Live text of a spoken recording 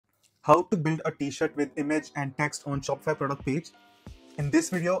How to build a t-shirt with image and text on Shopify product page. In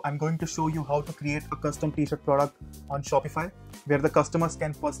this video, I'm going to show you how to create a custom t-shirt product on Shopify where the customers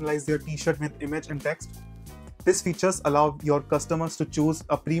can personalize their t-shirt with image and text. These features allow your customers to choose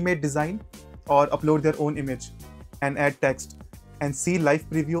a pre-made design or upload their own image and add text and see live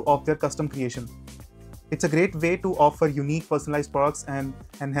preview of their custom creation. It's a great way to offer unique personalized products and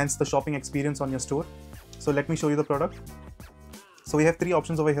enhance the shopping experience on your store. So let me show you the product. So we have three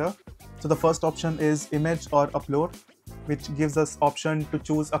options over here. So the first option is image or upload, which gives us option to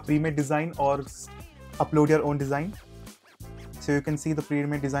choose a pre-made design or upload your own design. So you can see the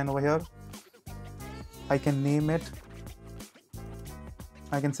pre-made design over here. I can name it.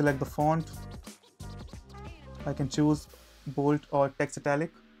 I can select the font. I can choose bold or text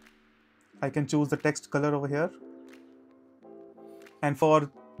italic. I can choose the text color over here. And for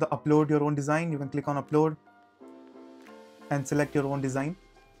the upload your own design, you can click on upload and select your own design.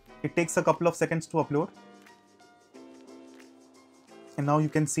 It takes a couple of seconds to upload. And now you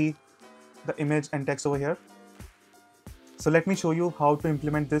can see the image and text over here. So let me show you how to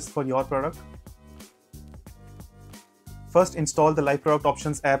implement this for your product. First, install the Live Product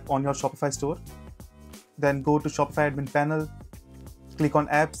Options app on your Shopify store. Then go to Shopify admin panel, click on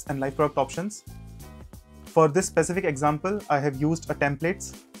apps and Live Product Options. For this specific example, I have used a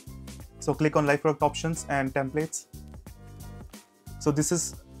templates. So click on Live Product Options and templates. So this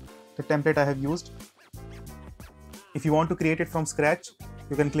is the template I have used. If you want to create it from scratch,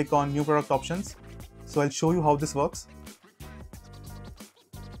 you can click on New Product Options. So I'll show you how this works.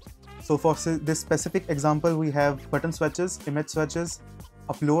 So for this specific example, we have button swatches, image swatches,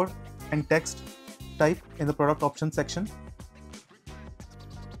 upload, and text type in the product options section.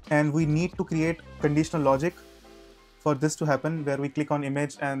 And we need to create conditional logic for this to happen, where we click on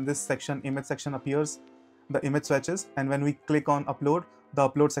image and this section, image section appears, the image swatches, and when we click on upload, the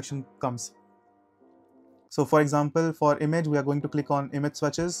upload section comes. So for example, for image, we are going to click on image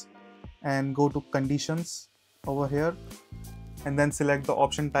swatches and go to conditions over here, and then select the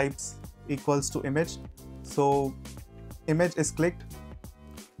option types equals to image. So image is clicked,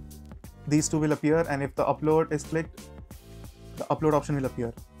 these two will appear, and if the upload is clicked, the upload option will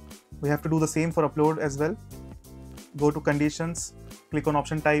appear. We have to do the same for upload as well. Go to conditions, click on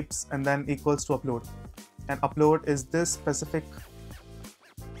option types, and then equals to upload. And upload is this specific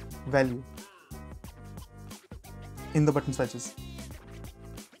value in the button swatches.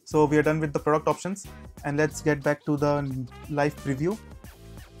 So we are done with the product options, and let's get back to the live preview.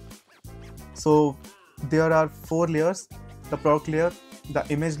 So there are 4 layers: the product layer, the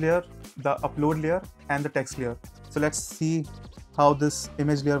image layer, the upload layer, and the text layer. So let's see how this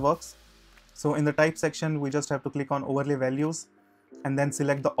image layer works. So in the type section, we just have to click on overlay values and then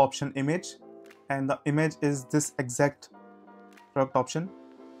select the option image, and the image is this exact product option.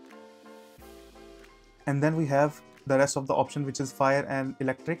 And then we have the rest of the option, which is fire and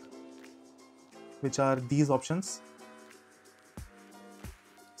electric, which are these options.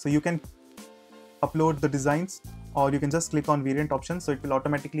 So you can upload the designs, or you can just click on variant options, so it will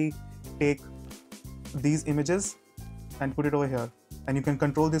automatically take these images and put it over here. And you can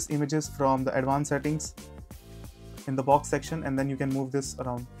control these images from the advanced settings in the box section, and then you can move this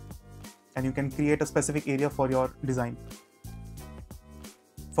around and you can create a specific area for your design.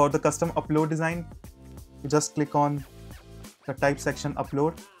 For the custom upload design, you just click on the type section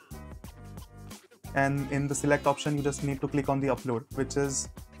upload, and in the select option you just need to click on the upload, which is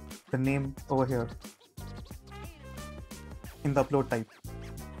the name over here in the upload type.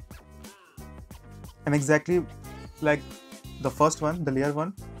 And exactly like the first one, the layer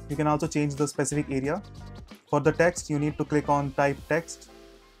one, you can also change the specific area. For the text, you need to click on type text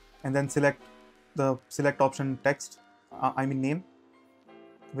and then select the select option text, name,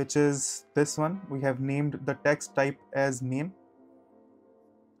 which is this one. We have named the text type as name.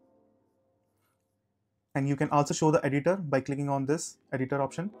 And you can also show the editor by clicking on this editor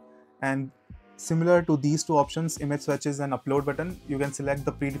option. And similar to these two options, image swatches and upload button, you can select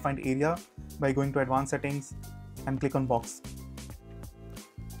the predefined area by going to advanced settings and click on box.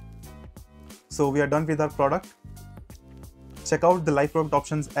 So we are done with our product. Check out the Live Product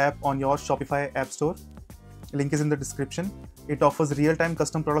Options app on your Shopify app store. Link is in the description. It offers real-time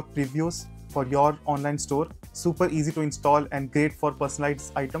custom product previews for your online store. Super easy to install and great for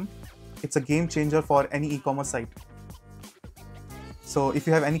personalized item. It's a game changer for any e-commerce site. So if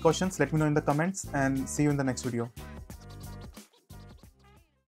you have any questions, let me know in the comments, and see you in the next video.